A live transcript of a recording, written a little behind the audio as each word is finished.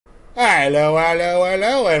Hello, hello,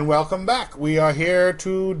 hello, and welcome back. We are here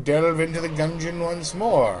to delve into the Gungeon once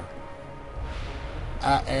more.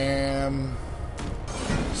 I am...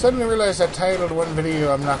 Suddenly realized I titled one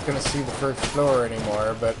video I'm not going to see the first floor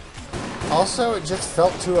anymore, but also it just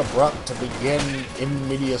felt too abrupt to begin in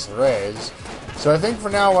medias res. So I think for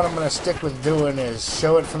now what I'm going to stick with doing is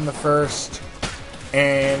show it from the first,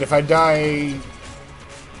 and if I die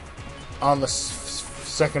on the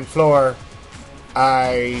second floor,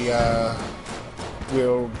 I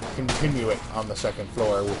will continue it on the second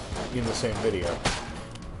floor in the same video.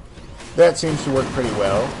 That seems to work pretty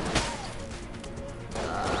well.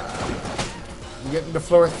 I'm getting to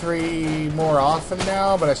floor 3 more often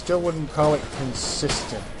now, but I still wouldn't call it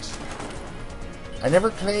consistent. I never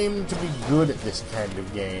claimed to be good at this kind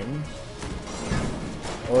of game,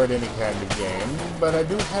 or at any kind of game, but I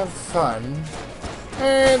do have fun.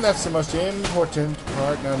 And that's the most important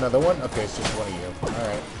part. Now another one? Okay, it's just one of you.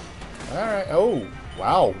 Alright. Alright. Oh,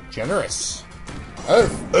 wow. Generous. Oh,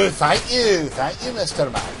 thank you. Thank you,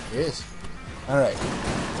 Mr. Man. Yes. Alright.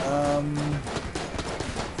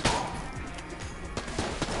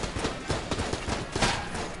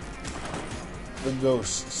 The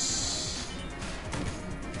ghosts.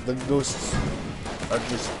 The ghosts are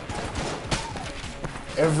just...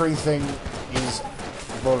 Everything is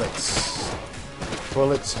bullets.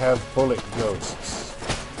 Bullets have bullet ghosts.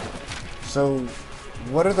 So,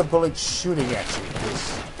 what are the bullets shooting at you?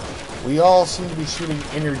 Because we all seem to be shooting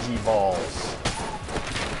energy balls.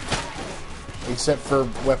 Except for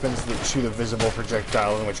weapons that shoot a visible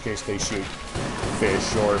projectile, in which case they shoot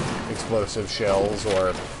fish or explosive shells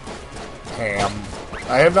or ham.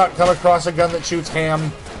 I have not come across a gun that shoots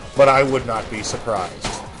ham, but I would not be surprised.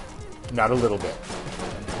 Not a little bit.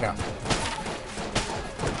 Now,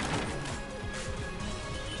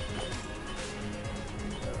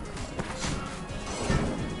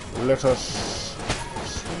 let us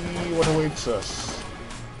see what awaits us.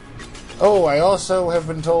 Oh, I also have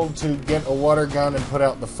been told to get a water gun and put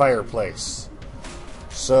out the fireplace.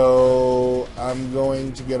 So, I'm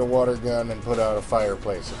going to get a water gun and put out a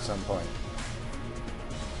fireplace at some point.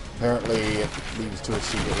 Apparently, it leads to a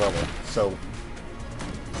secret level. So,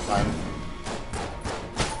 fine.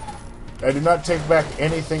 I do not take back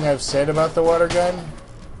anything I've said about the water gun,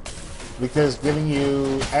 because giving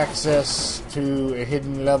you access to a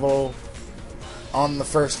hidden level on the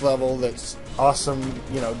first level that's awesome,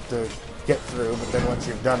 you know, to get through, but then once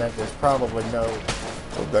you've done it, there's probably no...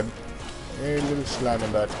 Oh, good. A little slimy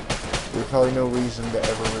butt. There's probably no reason to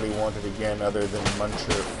ever really want it again other than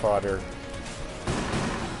muncher fodder.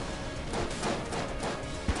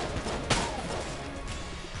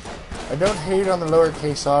 I don't hate on the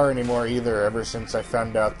lowercase r anymore either, ever since I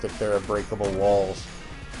found out that there are breakable walls.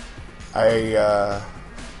 I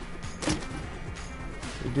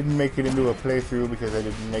didn't make it into a playthrough because I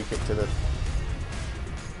didn't make it to the...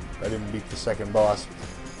 I didn't beat the second boss.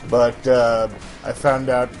 But I found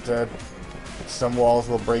out some walls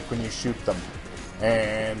will break when you shoot them.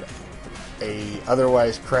 And a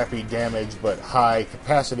otherwise crappy damage but high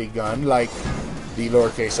capacity gun like the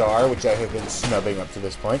lowercase r, which I have been snubbing up to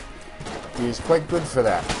this point, is quite good for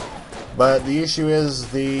that. But the issue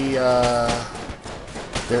is there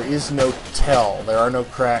is no tell. There are no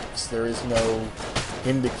cracks. There is no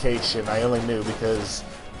indication. I only knew because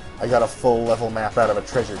I got a full level map out of a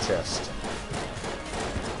treasure chest.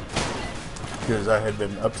 Because I had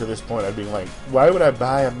been, up to this point, I'd been like, why would I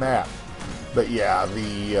buy a map? But yeah,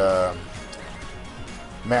 the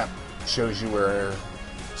map shows you where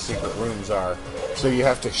secret rooms are. So you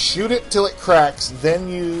have to shoot it till it cracks, then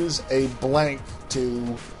use a blank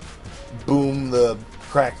to boom the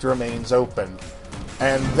cracked remains open.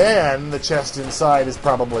 And then the chest inside is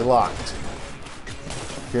probably locked.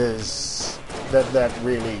 Because that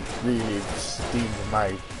really, really steamed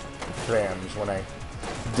my clams when I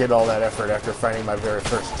did all that effort after finding my very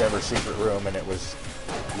first ever secret room and it was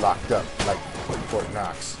locked up like Fort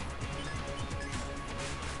Knox.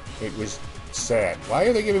 It was sad. Why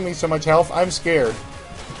are they giving me so much health? I'm scared.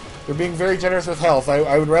 They're being very generous with health.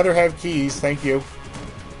 I would rather have keys, thank you.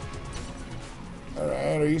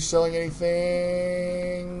 Alright, are you selling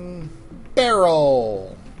anything?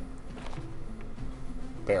 Barrel!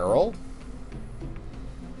 Barrel?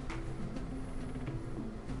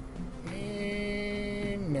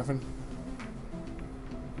 Nothing.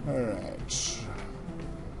 Alright.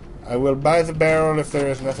 I will buy the barrel if there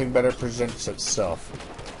is nothing better presents itself.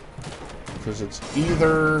 Because it's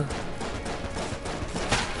either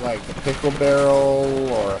like a pickle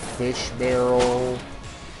barrel or a fish barrel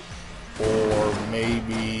or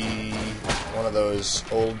maybe one of those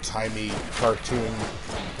old-timey cartoon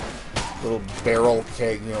little barrel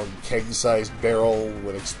keg, keg-sized barrel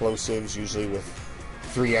with explosives, usually with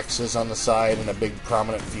 3 X's on the side and a big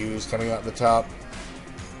prominent fuse coming out the top.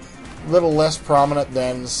 A little less prominent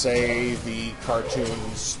than, say, the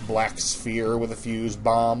cartoon's black sphere with a fuse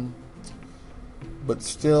bomb. But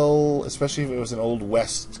still, especially if it was an Old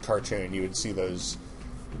West cartoon, you would see those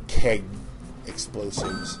keg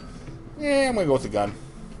explosives. Yeah, I'm going to go with the gun.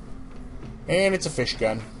 And it's a fish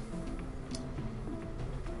gun.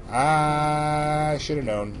 I should have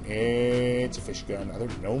known. It's a fish gun. Are there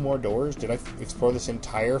no more doors? Did I explore this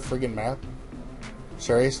entire friggin' map?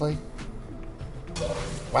 Seriously?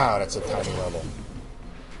 Wow, that's a tiny level.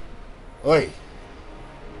 Oi!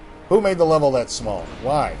 Who made the level that small?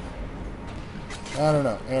 Why? I don't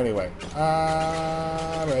know. Anyway.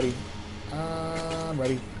 I'm ready. I'm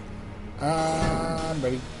ready. I'm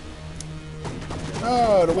ready.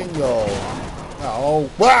 Oh, the Wingo. Oh,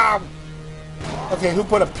 wow! Okay, who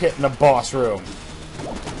put a pit in a boss room?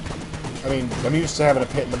 I mean, I'm used to having a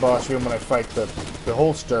pit in the boss room when I fight the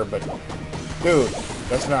holster, but... Dude,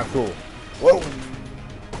 that's not cool. Whoa!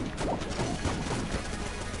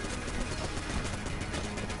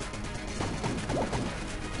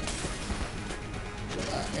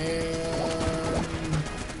 And...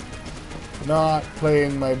 not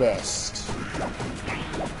playing my best.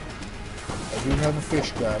 I do have a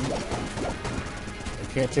fish gun.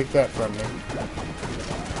 Can't take that from me.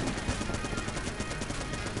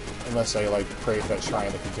 Unless I, like, pray at that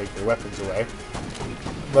shrine that can take their weapons away.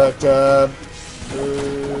 But, oh,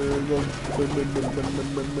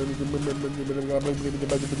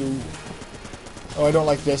 I don't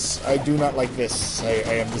like this. I do not like this.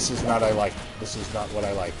 This is not I like. This is not what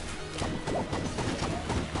I like.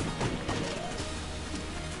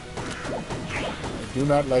 I do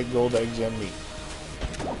not like gold eggs and meat.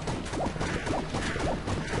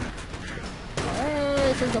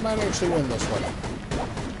 I think I might actually win this one.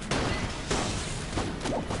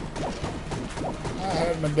 I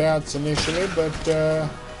had my doubts initially, but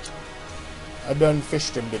I done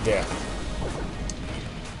fished him to death.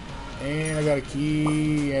 And I got a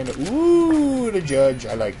key, and ooh, the judge.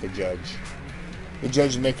 I like the judge. The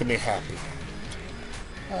judge is making me happy.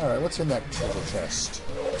 Alright, what's in that treasure chest?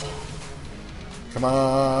 Come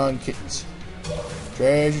on, kittens.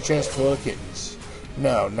 Treasure chest full of kittens.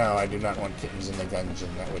 No, I do not want kittens in the Gungeon.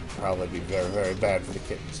 That would probably be very, very bad for the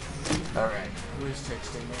kittens. Alright, who is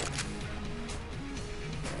texting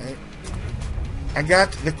me? I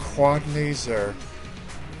got the quad laser.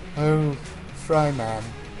 Oh, Fryman.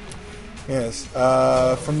 Yes,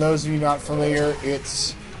 from those of you not familiar,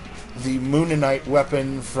 it's the Moonanite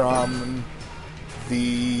weapon from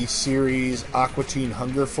the series Aqua Teen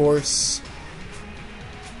Hunger Force.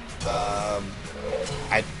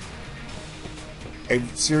 A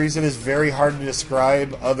series that is very hard to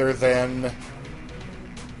describe other than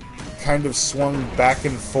kind of swung back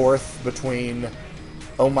and forth between,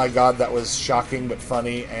 oh my god, that was shocking but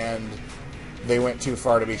funny, and they went too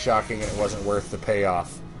far to be shocking and it wasn't worth the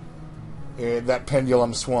payoff. That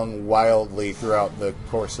pendulum swung wildly throughout the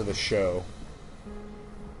course of the show.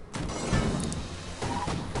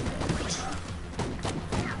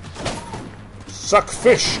 Suck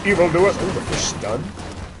fish, evildoers! Oh, the fish stun.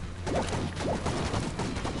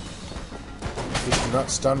 Fish do not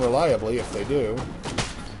stun reliably if they do.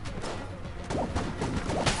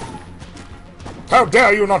 How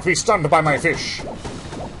dare you not be stunned by my fish!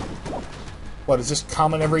 What, is this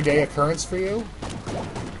common everyday occurrence for you?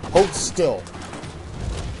 Hold still.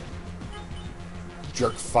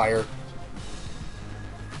 Jerk fire.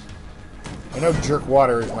 I know jerk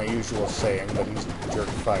water is my usual saying, but he's jerk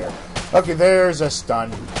fire. Okay, there's a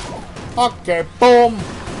stun. Okay, boom!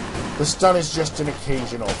 The stun is just an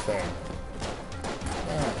occasional thing.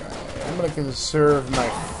 Alright, I'm going to conserve my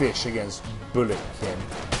fish against Bulletkin.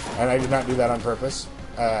 And I did not do that on purpose.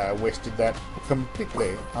 I wasted that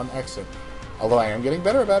completely on accident. Although I am getting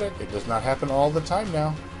better about it. It does not happen all the time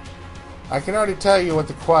now. I can already tell you what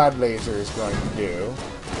the quad laser is going to do.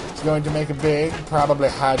 It's going to make a big, probably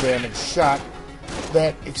high damage shot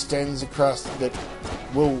that extends across, that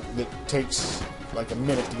takes like a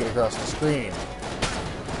minute to get across the screen.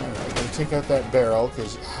 Alright, I'm going to take out that barrel,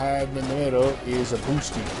 because hiding in the middle is a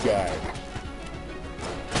boosty guy.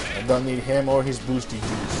 I don't need him or his boosty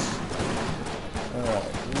juice. Alright,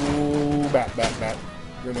 ooh, bat.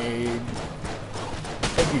 Grenade.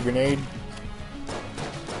 Thank you, grenade.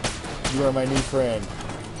 You are my new friend.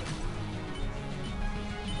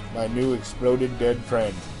 My new exploded dead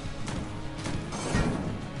friend.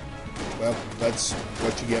 Well, that's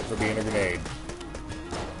what you get for being a grenade.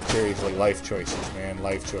 Seriously, life choices, man.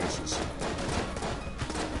 Life choices.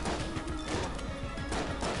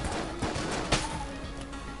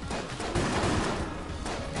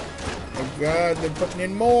 God, they're putting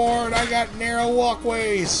in more, and I got narrow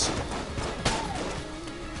walkways.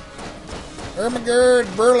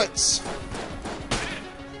 Ermagerd, burlets.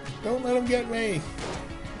 Don't let them get me.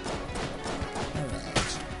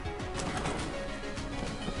 Alright.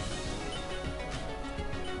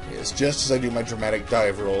 Yes, just as I do my dramatic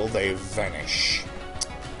dive roll, they vanish.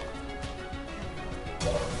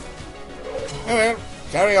 Oh well,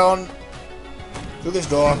 carry on. Through this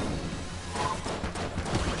door.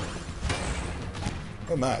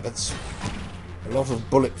 Oh my, that's a lot of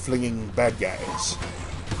bullet-flinging bad guys.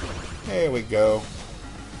 There we go.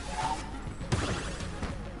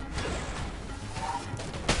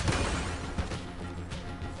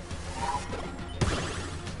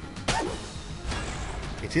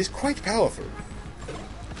 It is quite powerful.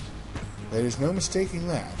 There is no mistaking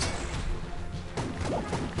that.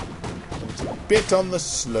 It's a bit on the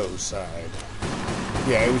slow side.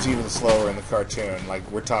 Yeah, it was even slower in the cartoon. Like,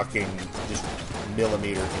 we're talking just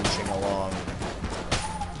millimeter inching along.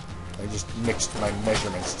 I just mixed my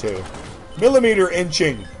measurements too. Millimeter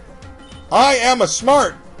inching! I am a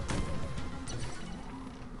smart!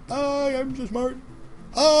 I am so smart.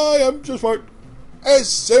 I am so smart.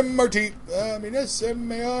 S-M-R-T. I mean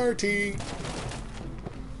S-M-A-R-T.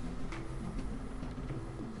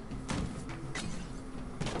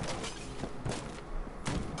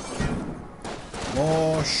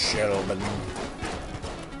 More shellmen.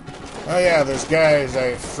 Oh yeah, those guys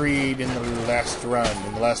I freed in the last run,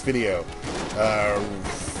 in the last video.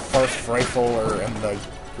 Farf Rifle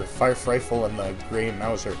and the Grey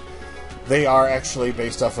Mauser. They are actually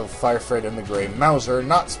based off of Firefred and the Grey Mauser,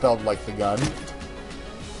 not spelled like the gun,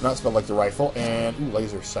 not spelled like the rifle, and ooh,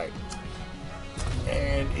 laser sight.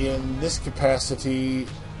 And in this capacity,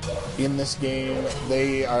 in this game,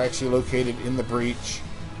 they are actually located in the breach,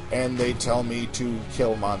 and they tell me to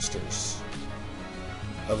kill monsters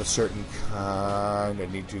of a certain kind. I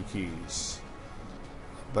need 2 keys.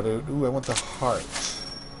 But, ooh, I want the heart.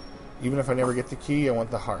 Even if I never get the key, I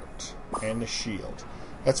want the heart. And the shield.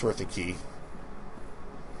 That's worth a key.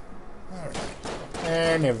 Alright.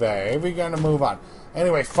 Anyway, we're gonna move on.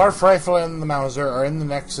 Anyway, Farf Rifle and the Mauser are in the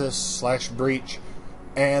Nexus / breach,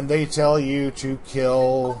 and they tell you to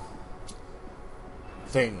kill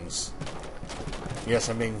things. Yes,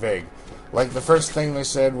 I'm being vague. Like, the first thing they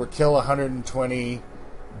said were kill 120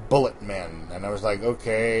 bullet men. And I was like,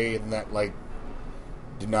 okay, and that, like,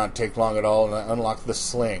 did not take long at all, and I unlocked the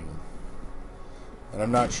sling. And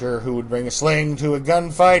I'm not sure who would bring a sling to a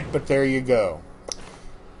gunfight, but there you go.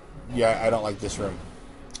 Yeah, I don't like this room.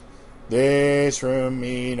 This room,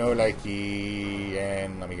 me no likey.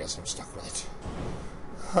 And let me guess, I'm stuck with it.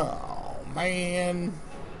 Oh, man.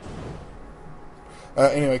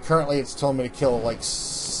 Anyway, currently it's told me to kill, like,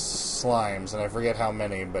 slimes, and I forget how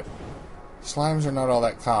many, but slimes are not all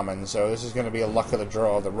that common, so this is going to be a luck of the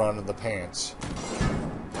draw, the run of the pants.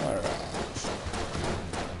 Alright.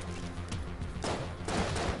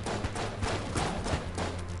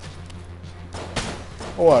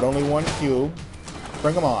 Oh, what, only 1 cube?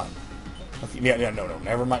 Bring them on. Okay, yeah, no,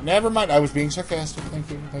 never mind, I was being sarcastic, thank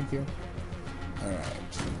you. Alright.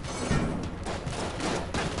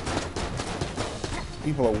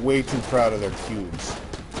 People are way too proud of their cubes.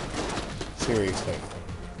 Seriously.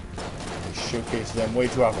 They showcase them way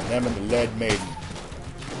too often. Them and the Lead Maiden.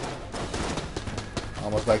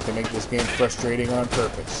 Almost like they make this game frustrating on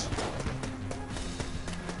purpose.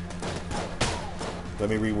 Let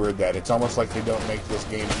me reword that. It's almost like they don't make this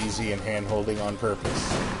game easy and hand-holding on purpose.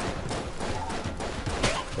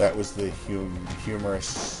 That was the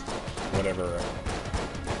humorous, whatever,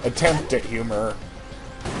 attempt at humor.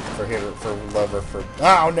 For love, or for...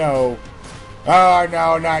 Oh, no! Oh,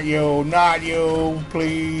 no, not you! Not you!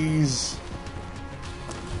 Please!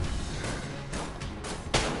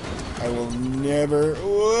 I will never...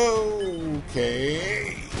 Whoa!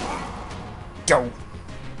 Okay... Don't!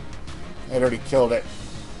 I'd already killed it.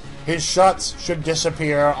 His shots should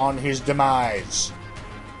disappear on his demise.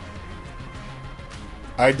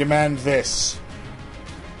 I demand this.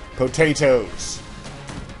 Potatoes.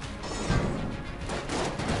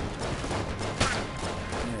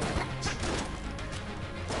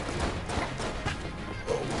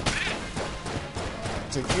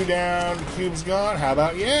 Took you down, the cube's gone. How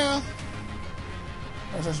about yeah?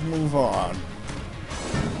 Let's just move on.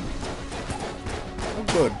 Oh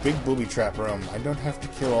good, big booby trap room. I don't have to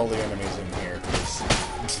kill all the enemies in here,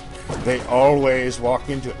 because they always walk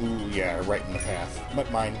into... Ooh, yeah, right in the path.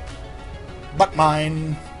 But mine. But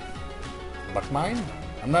mine! But mine?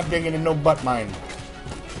 I'm not digging in no butt mine.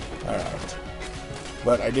 Alright.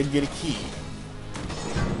 But I did get a key.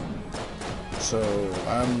 So,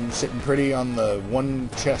 I'm sitting pretty on the one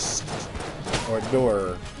chest or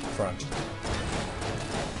door front.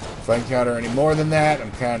 If I encounter any more than that,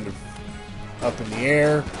 I'm kind of up in the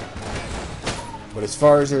air. But as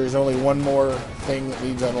far as there's only one more thing that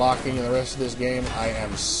needs unlocking in the rest of this game, I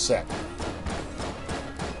am set.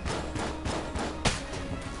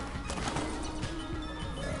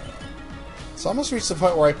 It's almost reached the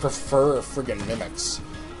point where I prefer friggin' mimics.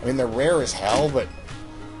 I mean, they're rare as hell, but...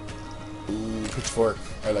 Ooh, pitchfork.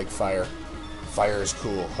 I like fire. Fire is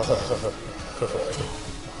cool.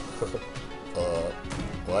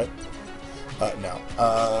 What? No.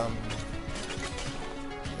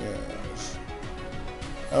 Yes.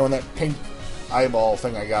 Oh, and that pink eyeball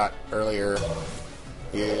thing I got earlier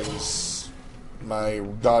is... my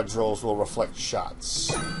dodge rolls will reflect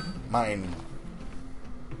shots. Mine...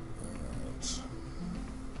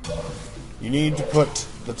 You need to put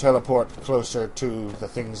the teleport closer to the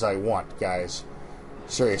things I want, guys.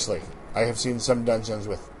 Seriously. I have seen some dungeons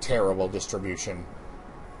with terrible distribution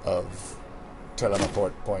of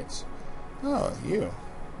teleport points. Oh, you.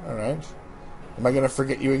 Alright. Am I going to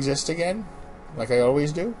forget you exist again? Like I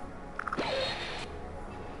always do?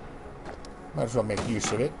 Might as well make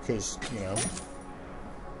use of it, because, you know...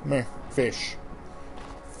 Meh. Fish.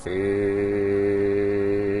 Fish.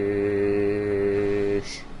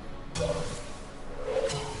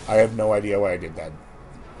 I have no idea why I did that.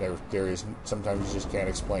 There is... Sometimes you just can't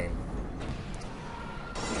explain.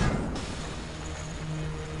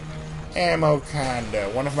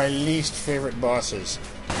 Amoconda, one of my least favorite bosses.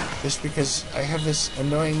 Just because I have this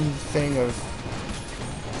annoying thing of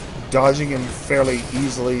dodging him fairly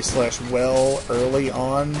easily / well early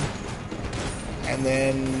on, and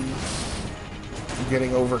then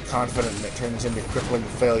getting overconfident and it turns into crippling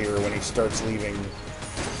failure when he starts leaving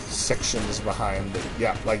sections behind.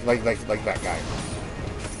 Yeah, like that guy.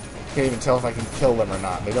 Can't even tell if I can kill them or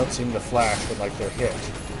not. They don't seem to flash when like they're hit.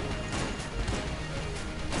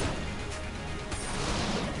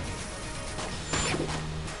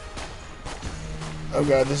 Oh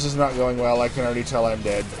god, this is not going well. I can already tell I'm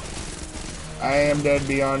dead. I am dead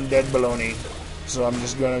beyond dead baloney. So I'm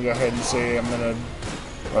just gonna go ahead and say I'm gonna...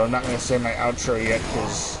 Well, I'm not gonna say my outro yet,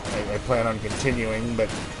 because I plan on continuing, but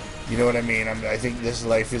you know what I mean. I think this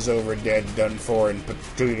life is over, dead, done for, and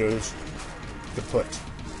potatoes kaput.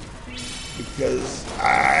 Because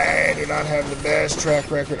I do not have the best track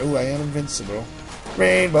record. Oh, I am invincible.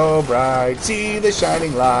 Rainbow bright, see the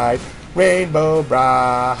shining light. Rainbow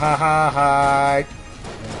bright.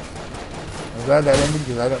 I'm glad that ended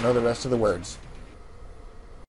because I don't know the rest of the words.